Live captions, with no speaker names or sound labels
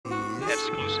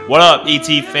What up, ET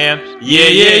fam?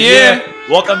 Yeah.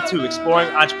 Welcome to Exploring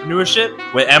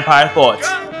Entrepreneurship with Empire Thoughts.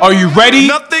 Are you ready?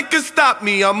 Nothing can stop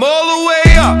me. I'm all the way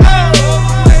up.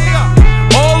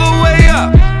 All the way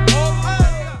up.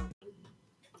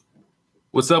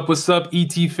 What's up,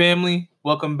 ET family?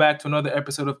 Welcome back to another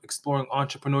episode of Exploring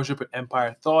Entrepreneurship with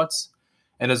Empire Thoughts.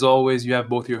 And as always, you have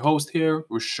both your hosts here,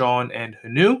 Rashawn and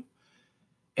Hanu.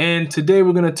 And today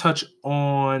we're going to touch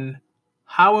on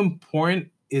how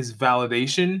important is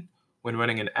validation when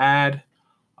running an ad,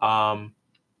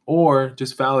 or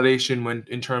just validation when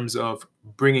in terms of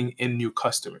bringing in new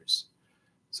customers.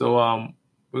 So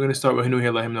we're going to start with Hanu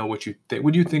here. Let him know what you think.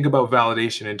 What do you think about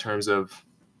validation in terms of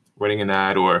running an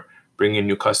ad or bringing in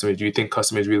new customers? Do you think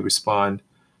customers really respond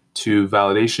to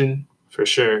validation? For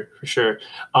sure.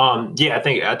 I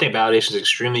think validation is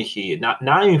extremely key. Not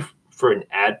even for an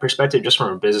ad perspective, just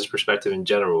from a business perspective in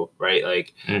general, right?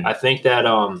 Like, I think that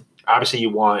obviously you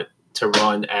want to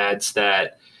run ads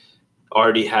that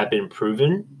already have been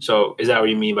proven. So is that what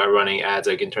you mean by running ads,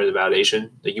 like in terms of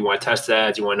validation? Like you want to test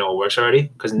ads, you want to know what works already?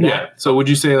 Because So would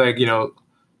you say, like,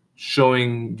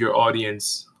 showing your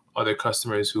audience other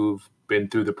customers who've been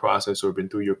through the process or been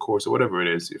through your course or whatever it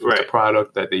is, if it's a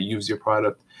product that they use your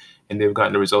product and they've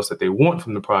gotten the results that they want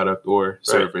from the product or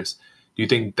service, do you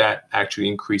think that actually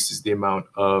increases the amount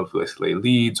of, let's say,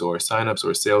 leads or signups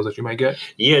or sales that you might get?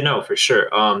 Yeah, no, for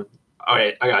sure. All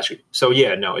right, I got you. So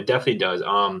yeah, no, it definitely does.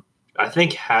 I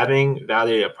think having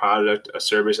validated a product, a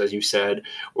service, as you said,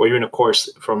 or even a course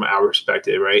from our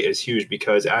perspective, right, is huge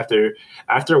because after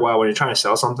a while, when you're trying to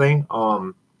sell something,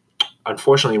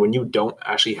 unfortunately, when you don't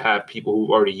actually have people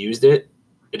who already used it,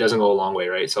 it doesn't go a long way,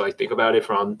 right? So like think about it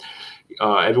from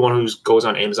everyone who goes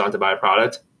on Amazon to buy a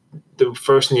product. The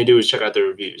first thing they do is check out the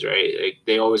reviews, right? Like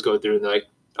they always go through and they're like,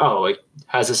 oh, like,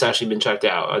 has this actually been checked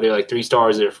out? Are they like 3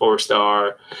 stars? Are they 4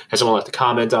 star? Has someone left a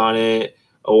comment on it?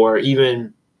 Or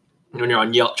even when you're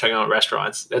on Yelp checking out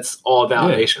restaurants, that's all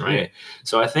validation, right? Yeah.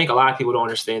 So I think a lot of people don't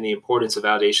understand the importance of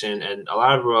validation. And a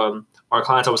lot of our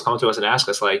clients always come to us and ask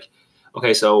us like,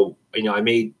 okay, so, I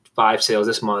made 5 sales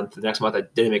this month. The next month I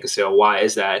didn't make a sale. Why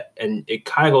is that? And it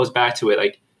kind of goes back to it.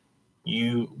 Like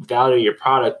you validated your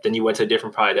product, then you went to a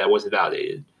different product that wasn't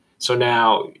validated. So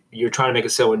now you're trying to make a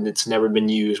sale when it's never been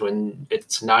used, when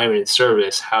it's not even in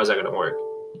service. How's that going to work?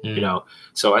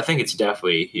 So I think it's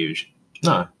definitely huge.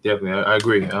 No, definitely. I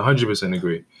agree. 100%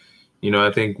 agree.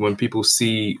 I think when people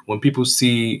see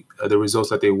the results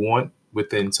that they want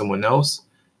within someone else,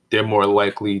 they're more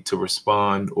likely to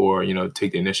respond or,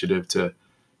 take the initiative to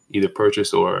either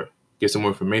purchase or get some more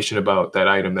information about that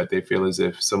item that they feel as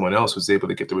if someone else was able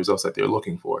to get the results that they're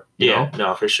looking for.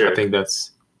 No, for sure. I think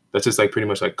that's just like pretty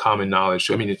much like common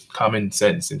knowledge. I mean, it's common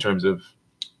sense in terms of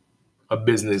a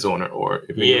business owner or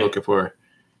if you're looking for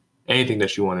anything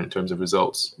that you want in terms of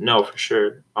results. No, for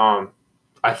sure.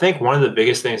 I think one of the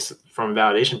biggest things from a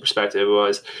validation perspective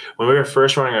was when we were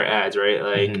first running our ads, right?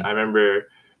 Like I remember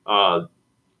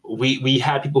we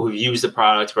had people who used the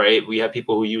product, right? We had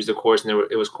people who used the course and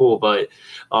it was cool, but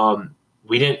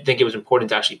we didn't think it was important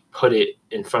to actually put it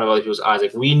in front of other people's eyes.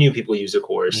 Like we knew people use the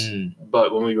course,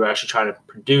 but when we were actually trying to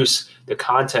produce the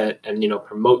content and,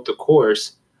 promote the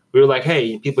course, we were like,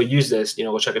 hey, people use this,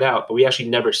 go check it out. But we actually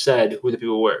never said who the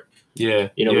people were. We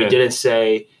didn't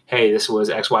say, hey, this was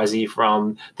XYZ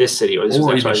from this city or this was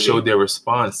XYZ. Even showed their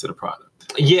response to the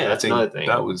product. Yeah, that's another thing.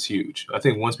 That was huge. I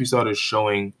think once we started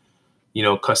showing,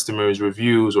 customers'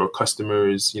 reviews or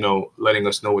customers, letting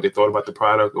us know what they thought about the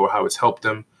product or how it's helped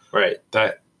them. Right.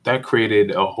 That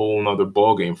created a whole nother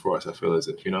ball game for us, I feel as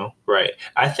if, Right.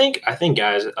 I think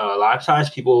guys, a lot of times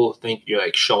people think you're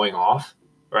like showing off,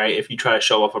 right? If you try to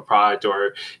show off a product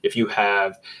or if you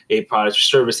have a product or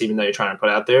service, even though you're trying to put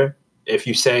out there, if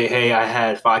you say, hey, I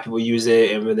had 5 people use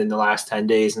it and within the last 10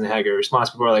 days and they had a response,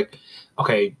 people are like,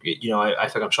 okay, I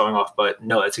think I'm showing off, but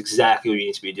no, that's exactly what you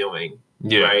need to be doing.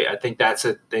 Yeah. Right. I think that's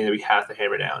a thing that we have to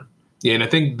hammer down. Yeah. And I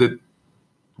think that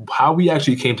how we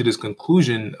actually came to this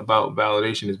conclusion about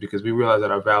validation is because we realized that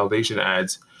our validation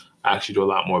ads actually do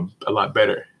a lot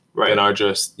better than our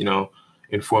just,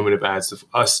 informative ads of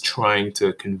us trying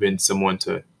to convince someone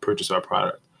to purchase our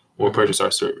product or purchase our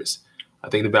service. I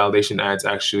think the validation ads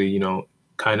actually,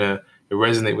 kind of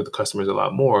resonate with the customers a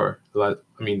lot more. The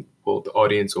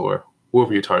audience or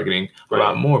whoever you're targeting a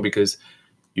lot more because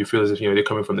you feel as if, they're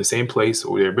coming from the same place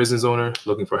or they're a business owner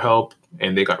looking for help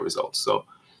and they got results. So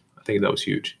I think that was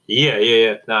huge.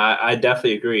 Yeah. No, I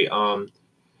definitely agree.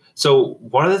 So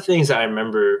one of the things I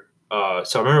remember, I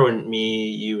remember when me,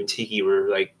 you, and Tiki were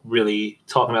like really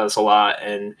talking about this a lot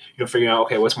and, figuring out,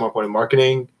 okay, what's more important,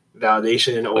 marketing,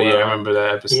 validation? Or, I remember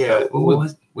that episode. Yeah.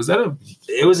 Was that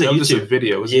It was a YouTube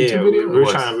video. It was a YouTube video? We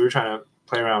were trying to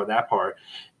play around with that part.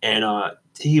 And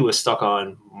T was stuck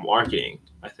on marketing,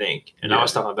 I think, and I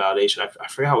was stuck on validation. I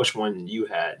forgot which one you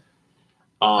had.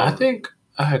 I think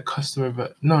I had customer,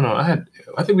 but no,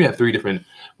 I think we had 3 different.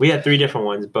 We had 3 different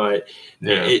ones, but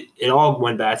it all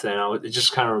went back to that. It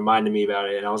just kind of reminded me about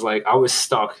it, and I was like, I was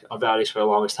stuck on validation for the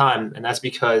longest time, and that's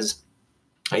because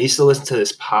I used to listen to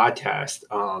this podcast.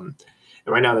 And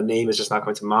right now the name is just not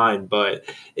coming to mind, but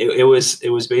it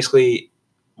was basically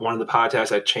one of the podcasts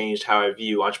that changed how I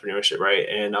view entrepreneurship, right?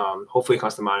 And hopefully it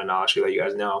comes to mind, and I'll actually let you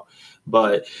guys know.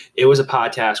 But it was a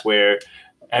podcast where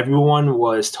everyone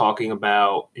was talking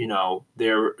about,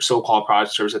 their so-called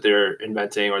product service that they're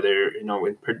inventing or they're,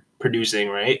 producing,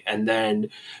 right? And then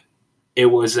it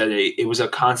was a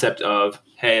concept of,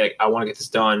 hey, like, I want to get this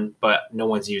done, but no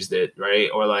one's used it, right?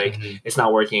 Or like it's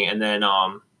not working. And then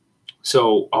I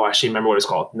actually remember what it's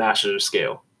called, Masters of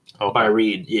Scale. Okay. By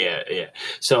Reid, yeah.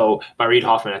 So by Reid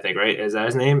Hoffman, I think, right? Is that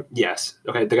his name? Yes.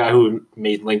 Okay, the guy who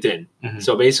made LinkedIn.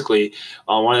 So basically,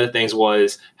 one of the things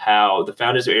was how the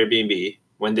founders of Airbnb,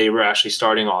 when they were actually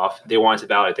starting off, they wanted to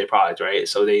validate their product, right?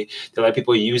 So they let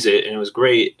people use it, and it was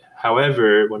great.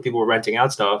 However, when people were renting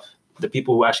out stuff, the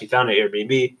people who actually founded Airbnb,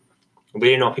 they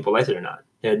didn't know if people liked it or not.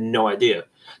 They had no idea.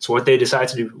 So what they decided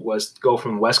to do was go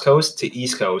from West Coast to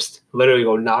East Coast, literally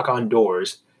go knock on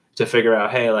doors to figure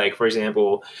out, hey, like, for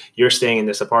example, you're staying in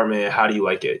this apartment. How do you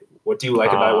like it? What do you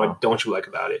like about it? What don't you like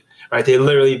about it? Right? They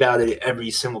literally validated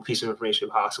every single piece of information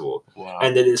possible. Wow.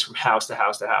 And did this from house to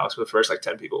house to house with the first like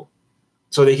 10 people.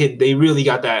 So they really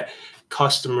got that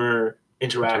customer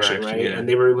interaction, right? Yeah. And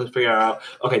they were able to figure out,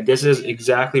 okay, this is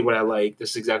exactly what I like.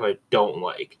 This is exactly what I don't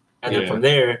like. And then from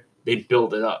there, they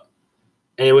build it up.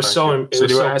 And it was so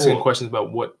they were asking questions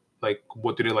about what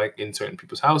do they like in certain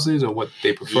people's houses or what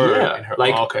they prefer.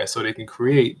 Yeah, okay, so they can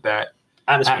create that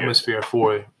atmosphere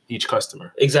for each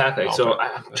customer. Exactly. Okay. So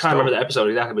I'm trying to remember the episode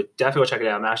exactly, but definitely go check it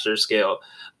out, Master Scale.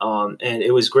 And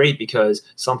it was great because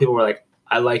some people were like,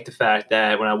 I like the fact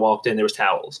that when I walked in, there was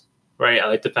towels, right? I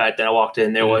like the fact that I walked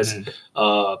in, there was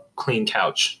a clean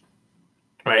couch,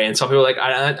 right? And some people were like,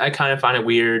 I kind of find it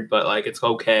weird, but like it's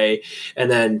okay. And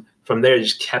then from there,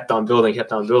 just kept on building.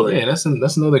 Yeah, that's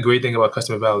another great thing about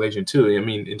customer validation too. I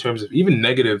mean, in terms of even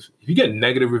negative, if you get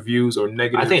negative reviews or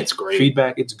negative I think it's great.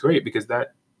 Feedback, it's great because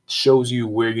that shows you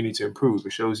where you need to improve.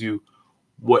 It shows you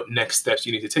what next steps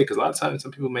you need to take. Because a lot of times,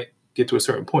 some people might get to a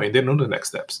certain point and they don't know the next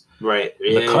steps. Right.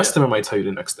 The customer might tell you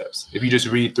the next steps. If you just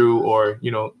read through or,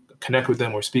 connect with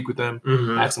them or speak with them,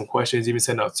 ask them questions, even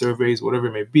send out surveys, whatever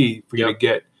it may be, for you to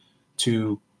get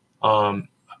to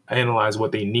analyze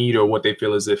what they need or what they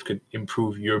feel as if could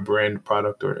improve your brand,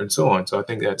 product, and so on. So I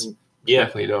think that's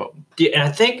definitely dope. Yeah, and I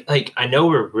think, I know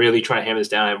we're really trying to hammer this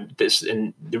down.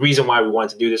 And the reason why we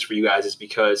wanted to do this for you guys is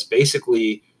because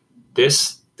basically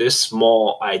this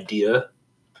small idea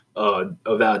of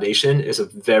validation is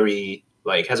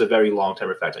has a very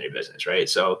long-term effect on your business, right?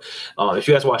 So if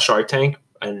you guys watch Shark Tank,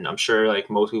 and I'm sure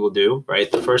most people do, right?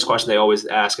 The first question they always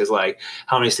ask is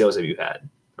how many sales have you had?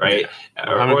 Right. Yeah.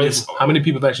 How many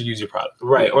people have actually used your product?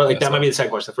 Right. Or that might be the second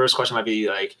question. The first question might be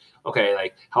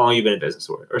okay, how long have you been in business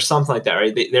for? Or something like that,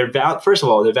 right? First of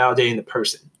all, they're validating the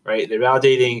person, right? They're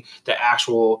validating the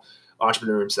actual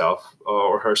entrepreneur himself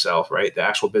or herself, right? The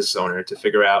actual business owner to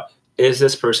figure out, is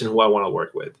this person who I want to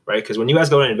work with, right? Because when you guys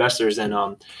go to investors, and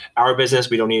our business,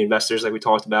 we don't need investors like we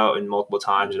talked about in multiple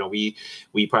times. We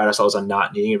pride ourselves on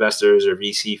not needing investors or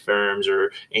VC firms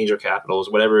or angel capitals,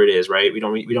 whatever it is, right? We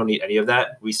don't need any of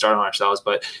that. We start on ourselves.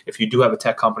 But if you do have a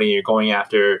tech company and you're going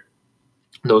after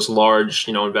those large,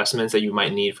 investments that you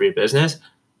might need for your business,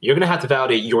 you're going to have to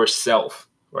validate yourself.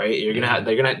 Right,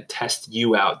 they're gonna test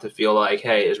you out to feel like,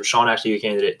 hey, is Rashawn actually a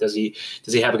candidate? Does he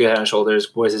have a good head on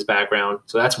shoulders? What is his background?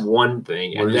 So that's one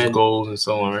thing. What are his goals and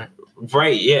so on, right?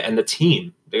 Right, yeah, and the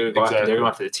team. They're going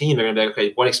after the team. They're gonna be like,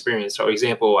 okay, what experience? So, for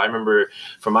example, I remember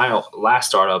from my last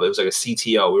startup, it was like a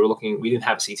CTO. We didn't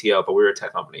have a CTO, but we were a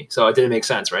tech company, so it didn't make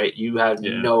sense, right? You have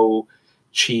no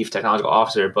chief technological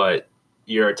officer, but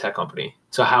you're a tech company.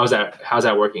 So how's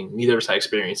that working? Neither of us had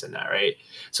experience in that, right?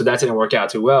 So that didn't work out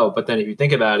too well. But then if you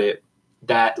think about it,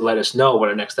 that let us know what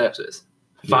our next steps is.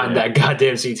 Find that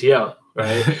goddamn CTO,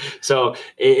 right? So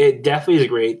it definitely is a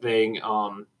great thing.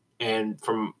 And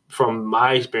from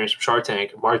my experience from Shark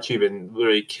Tank, Mark Cuban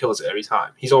literally kills it every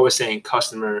time. He's always saying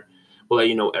customer will let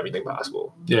you know everything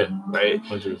possible. Yeah. Right?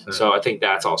 100%. So I think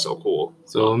that's also cool.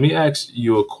 So let me ask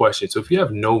you a question. So if you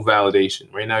have no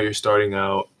validation, right now you're starting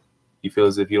out, you feel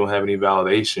as if you don't have any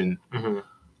validation,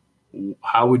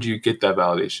 how would you get that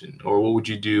validation? Or what would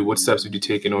you do? What steps would you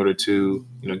take in order to,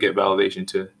 get validation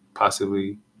to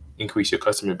possibly increase your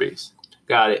customer base?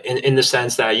 Got it. In the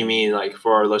sense that you mean,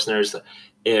 for our listeners,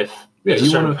 if Yeah, Is a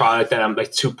you certain want to. product that I'm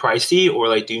like too pricey, or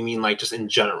like do you mean like just in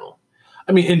general?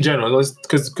 I mean, in general,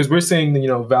 because we're saying that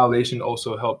validation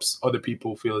also helps other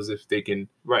people feel as if they can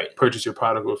Right. purchase your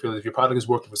product or feel as if your product is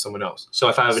working for someone else. So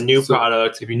if I have a new So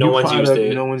product, If your no new one's product, used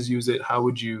it. no one's used it, how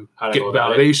would you How do I get go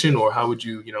about it? validation, or how would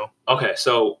you Okay,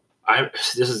 so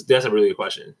that's a really good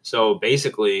question. So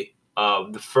basically,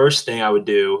 the first thing I would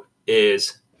do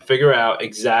is figure out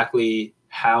exactly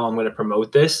how I'm going to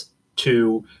promote this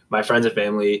to my friends and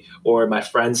family, or my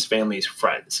friends' family's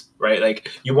friends, right?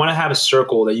 Like you want to have a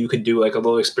circle that you could do like a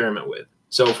little experiment with.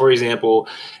 So for example,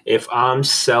 if I'm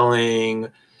selling,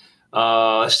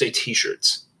 let's say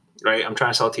t-shirts, right? I'm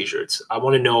trying to sell t-shirts. I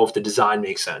want to know if the design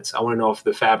makes sense. I want to know if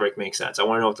the fabric makes sense. I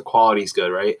want to know if the quality is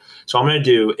good, right? So what I'm going to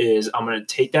do is I'm going to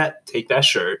take that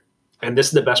shirt. And this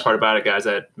is the best part about it, guys,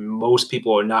 that most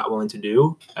people are not willing to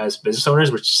do as business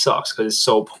owners, which sucks because it's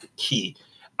so key.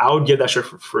 I would give that shirt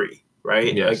for free,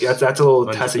 right? Yes. Like that's a little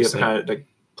test that you have to 100%. kind of like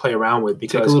play around with,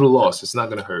 because take a little loss? It's not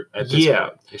going to hurt. At this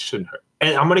point. It shouldn't hurt.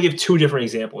 And I'm going to give two different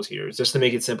examples here just to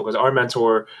make it simple, because our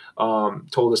mentor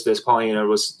told us this. Paulina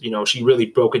was, she really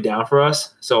broke it down for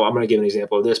us. So I'm going to give an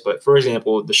example of this. But for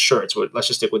example, the shirts, let's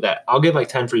just stick with that. I'll give like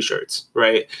 10 free shirts,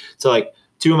 right? So like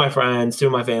 2 of my friends, 2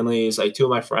 of my families, like 2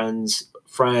 of my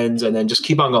friends, and then just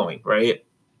keep on going, right?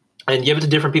 And give it to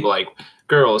different people, like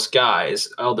girls, guys,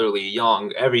 elderly,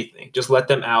 young, everything. Just let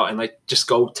them out and like just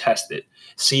go test it,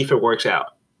 see if it works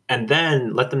out. And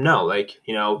then let them know, like,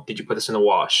 did you put this in the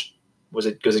wash? Was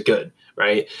it good,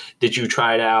 right? Did you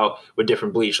try it out with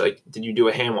different bleach? Like, did you do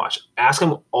a hand wash? Ask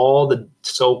them all the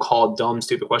so-called dumb,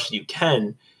 stupid questions you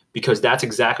can, because that's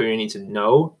exactly what you need to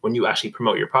know when you actually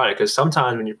promote your product. Because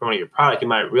sometimes when you're promoting your product, you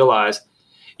might realize,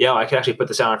 yeah, I can actually put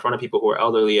this out in front of people who are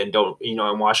elderly and don't,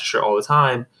 and wash a shirt all the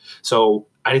time. So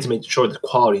I need to make sure the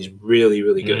quality is really,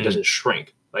 really good. It doesn't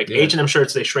shrink. Like H&M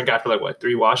shirts, they shrink after like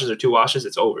 3 washes or 2 washes,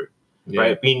 it's over,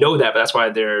 right? We know that, but that's why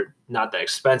they're not that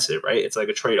expensive, right? It's like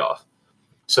a trade-off.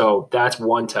 So that's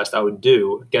one test I would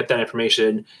do. Get that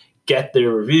information, get their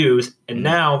reviews, and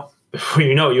now, before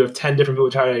you know, you have 10 different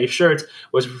people trying out your shirts.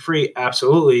 Was it for free?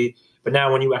 Absolutely. But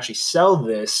now when you actually sell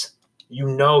this, you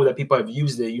know that people have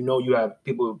used it. You know you have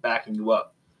people backing you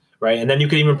up, right? And then you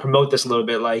can even promote this a little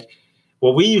bit. Like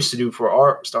what we used to do for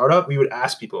our startup, we would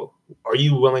ask people, are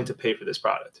you willing to pay for this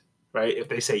product, right? If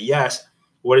they say yes,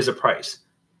 what is the price?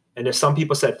 And if some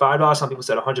people said $5, some people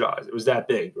said $100. It was that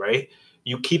big, right?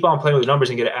 You keep on playing with the numbers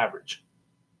and get an average.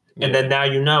 And then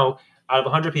now out of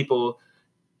 100 people,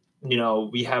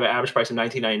 we have an average price of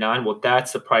 $19.99. Well,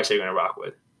 that's the price they're going to rock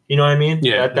with. You know what I mean?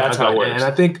 Yeah, that's how it works. And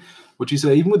I think what you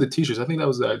said, even with the t-shirts, I think that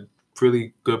was a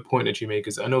really good point that you made,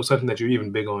 because I know something that you're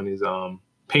even big on is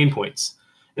pain points.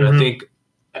 And I think,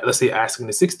 let's say, asking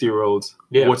the 60-year-olds,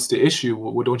 what's the issue?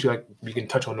 What don't you like? You can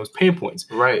touch on those pain points.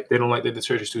 Right. They don't like that the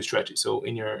shirt is too stretchy. So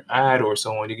in your ad or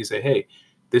so on, you can say, hey,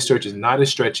 this shirt is not as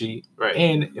stretchy, right,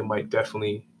 and it might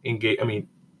definitely get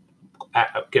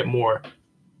more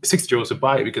 60-year-olds to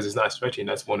buy it because it's not stretchy, and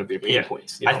that's one of their pain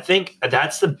points. I think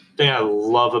that's the thing I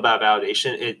love about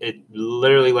validation. It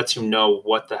literally lets you know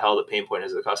what the hell the pain point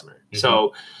is of the customer. Mm-hmm.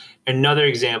 So another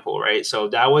example, right? So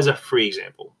that was a free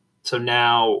example. So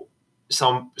now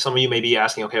some of you may be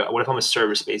asking, okay, what if I'm a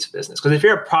service-based business? Because if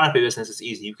you're a product-based business, it's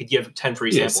easy. You could give 10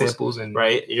 free samples, and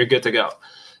right? You're good to go.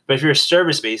 But if you're a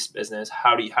service-based business,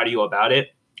 how do you go about it?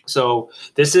 So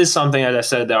this is something, as I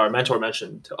said, that our mentor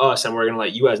mentioned to us, and we're going to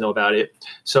let you guys know about it.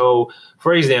 So,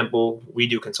 for example, we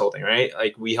do consulting, right?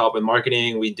 Like we help with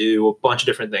marketing. We do a bunch of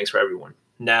different things for everyone.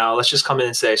 Now, let's just come in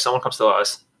and say someone comes to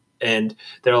us and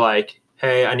they're like,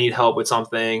 hey, I need help with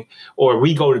something. Or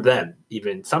we go to them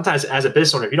even. Sometimes as a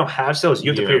business owner, if you don't have sales,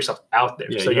 you have to put yourself out there.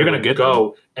 So you're going to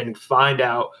go and find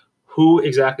out who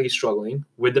exactly is struggling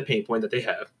with the pain point that they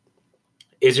have.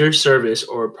 Is your service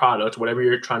or product, whatever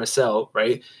you're trying to sell,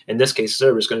 right? In this case,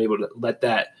 service, going to be able to let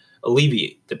that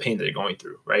alleviate the pain that they're going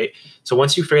through, right? So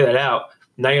once you figure that out,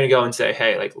 now you're going to go and say,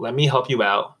 hey, like, let me help you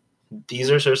out.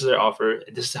 These are services I offer.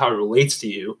 This is how it relates to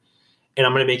you. And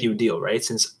I'm going to make you a deal, right?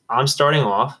 Since I'm starting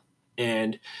off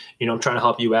and, I'm trying to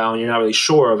help you out and you're not really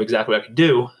sure of exactly what I could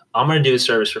do, I'm going to do the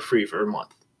service for free for a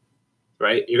month,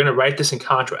 right? You're going to write this in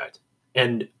contract.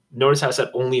 And notice how I said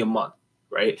only a month,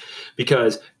 right?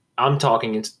 Because I'm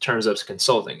talking in terms of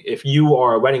consulting. If you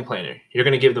are a wedding planner, you're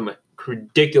going to give them a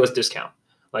ridiculous discount.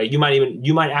 Like you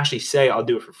might actually say, I'll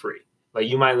do it for free. Like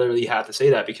you might literally have to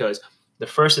say that because the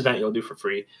first event you'll do for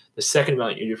free, the second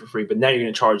event you do for free, but now you're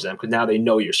going to charge them because now they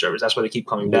know your service. That's why they keep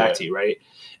coming back to you, right?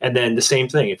 And then the same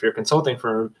thing, if you're a consulting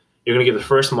firm, you're going to give the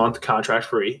first month contract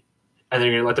free, and then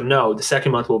you're going to let them know the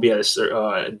second month will be at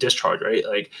a discharge, right?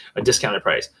 Like a discounted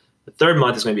price. The third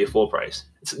month is going to be a full price.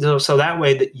 So that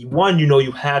way, that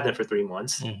you have them for 3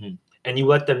 months, and you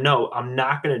let them know, I'm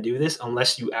not going to do this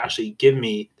unless you actually give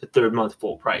me the third month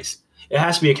full price. It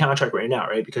has to be a contract right now,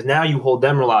 right? Because now you hold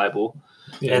them reliable,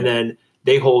 and then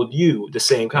they hold you the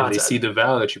same contract. And they see the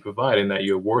value that you provide and that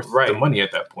you're worth the money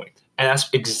at that point. And that's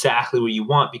exactly what you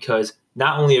want, because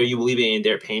not only are you alleviating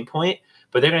their pain point,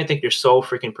 but they're going to think you're so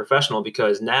freaking professional,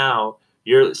 because now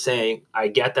you're saying, I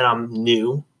get that I'm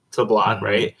new to the block,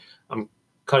 right? I'm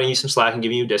cutting you some slack and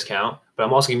giving you a discount, but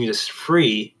I'm also giving you this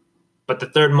free. But the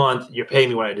third month, you're paying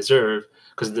me what I deserve,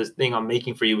 because the thing I'm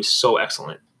making for you is so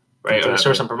excellent, right? Exactly. Or the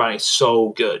service I'm providing is so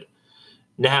good.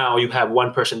 Now you have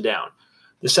one person down.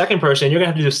 The second person, you're going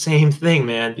to have to do the same thing,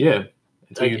 man. Yeah.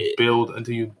 Until you build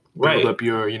up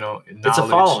your, knowledge. It's a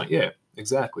following. Yeah,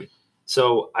 exactly.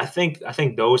 So I think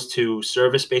those two,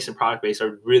 service-based and product-based,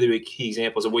 are really, really key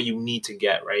examples of what you need to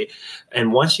get, right?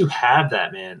 And once you have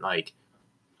that, man, like,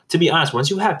 to be honest, once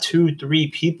you have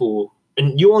 2-3 people,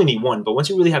 and you only need one, but once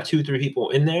you really have 2-3 people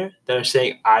in there that are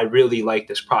saying, I really like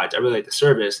this product, I really like the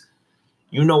service,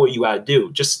 you know what you got to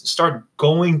do. Just start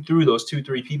going through those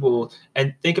 2-3 people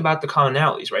and think about the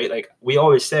commonalities, right? Like we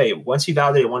always say, once you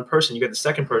validate one person, you get the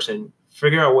second person,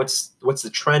 figure out what's the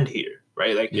trend here,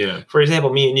 right? Like, for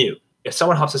example, me and you. If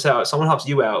someone helps us out, someone helps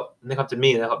you out, and they come to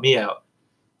me and they help me out,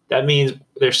 that means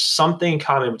there's something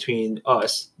common between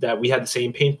us, that we have the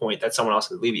same pain point that someone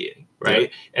else is alleviating, right?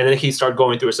 Yeah. And then he start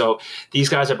going through it. So these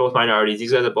guys are both minorities.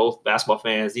 These guys are both basketball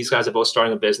fans. These guys are both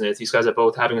starting a business. These guys are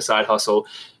both having a side hustle.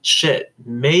 Shit,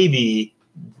 maybe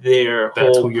their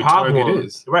whole problem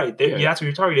is. Right, that's who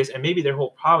your target is. And maybe their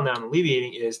whole problem that I'm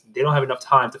alleviating is they don't have enough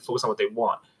time to focus on what they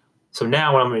want. So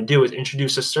now what I'm going to do is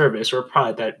introduce a service or a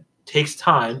product that takes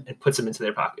time and puts them into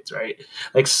their pockets, right?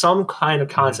 Like some kind of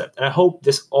concept. And I hope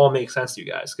this all makes sense to you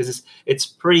guys, because it's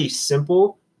pretty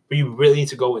simple, but you really need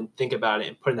to go and think about it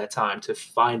and put in that time to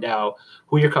find out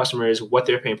who your customer is, what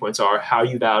their pain points are, how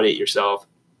you validate yourself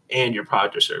and your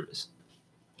product or service.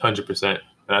 100%.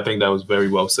 And I think that was very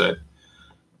well said.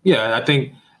 Yeah, I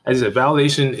think, as I said,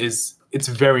 validation it's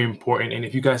very important. And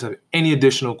if you guys have any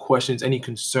additional questions, any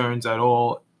concerns at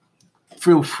all,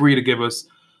 feel free to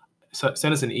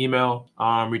send us an email,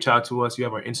 reach out to us. You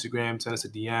have our Instagram, send us a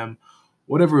DM,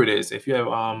 whatever it is. If you have,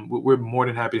 we're more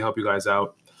than happy to help you guys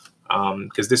out.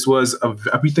 Because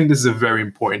we think this is a very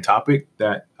important topic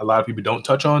that a lot of people don't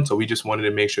touch on. So we just wanted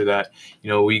to make sure that,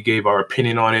 we gave our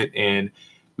opinion on it, and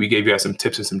we gave you guys some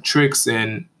tips and some tricks,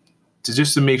 and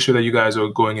to make sure that you guys are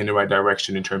going in the right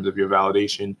direction in terms of your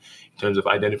validation, in terms of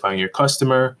identifying your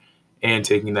customer and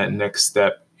taking that next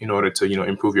step in order to,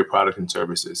 improve your product and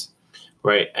services.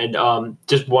 Right. And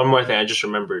just one more thing I just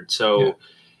remembered. So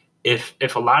if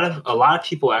a lot of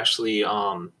people actually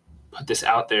put this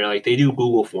out there, like they do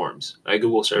Google forms, like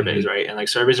Google surveys, right? And like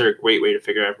surveys are a great way to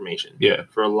figure out information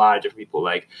for a lot of different people.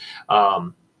 Like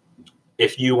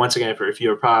if you have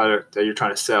a product that you're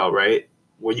trying to sell, right,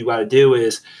 what you got to do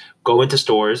is go into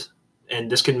stores.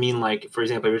 And this could mean, like, for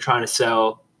example, if you're trying to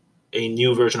sell a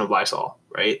new version of Lysol,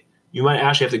 right? You might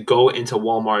actually have to go into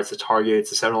Walmart's, the Targets,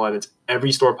 the 7-Elevens,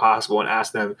 every store possible, and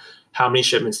ask them, how many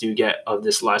shipments do you get of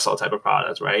this Lysol type of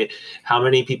product, right? How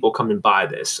many people come and buy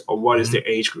this, or what is their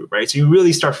age group, right? So you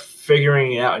really start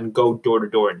figuring it out and go door to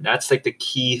door. And that's like the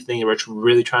key thing that we're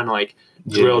really trying to like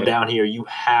drill down here. You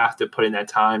have to put in that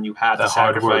time. You have to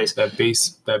sacrifice that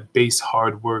base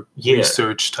hard work,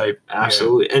 research type.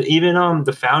 Absolutely. And even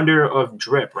the founder of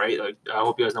Drip, right? Like, I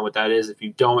hope you guys know what that is. If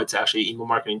you don't, it's actually an email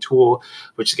marketing tool,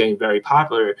 which is getting very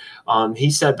popular.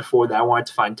 He said before that I wanted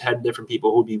to find 10 different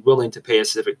people who would be willing to pay a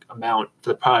specific amount for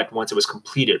the product once it was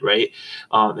completed, right?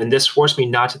 And this forced me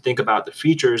not to think about the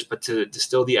features, but to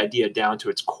distill the idea down to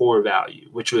its core value,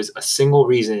 which was a single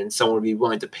reason someone would be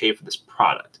willing to pay for this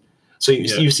product. So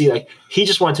you see, like, he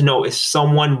just wanted to know, is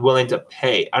someone willing to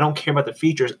pay? I don't care about the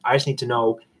features. I just need to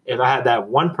know if I had that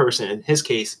one person, in his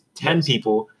case, 10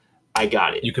 people, I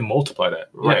got it. You can multiply that.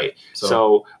 Right. Yeah.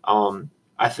 So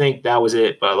I think that was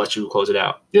it, but I'll let you close it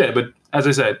out. Yeah, but as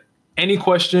I said, any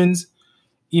questions,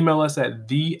 email us at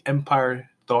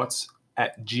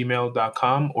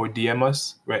theempirethoughts@gmail.com or DM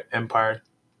us, right? Empire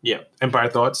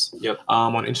Thoughts. Yep.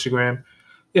 On Instagram.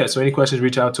 Yeah, so any questions,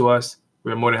 reach out to us.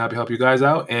 We're more than happy to help you guys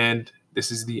out. And this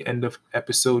is the end of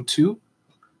episode 2.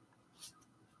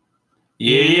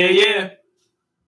 Yeah.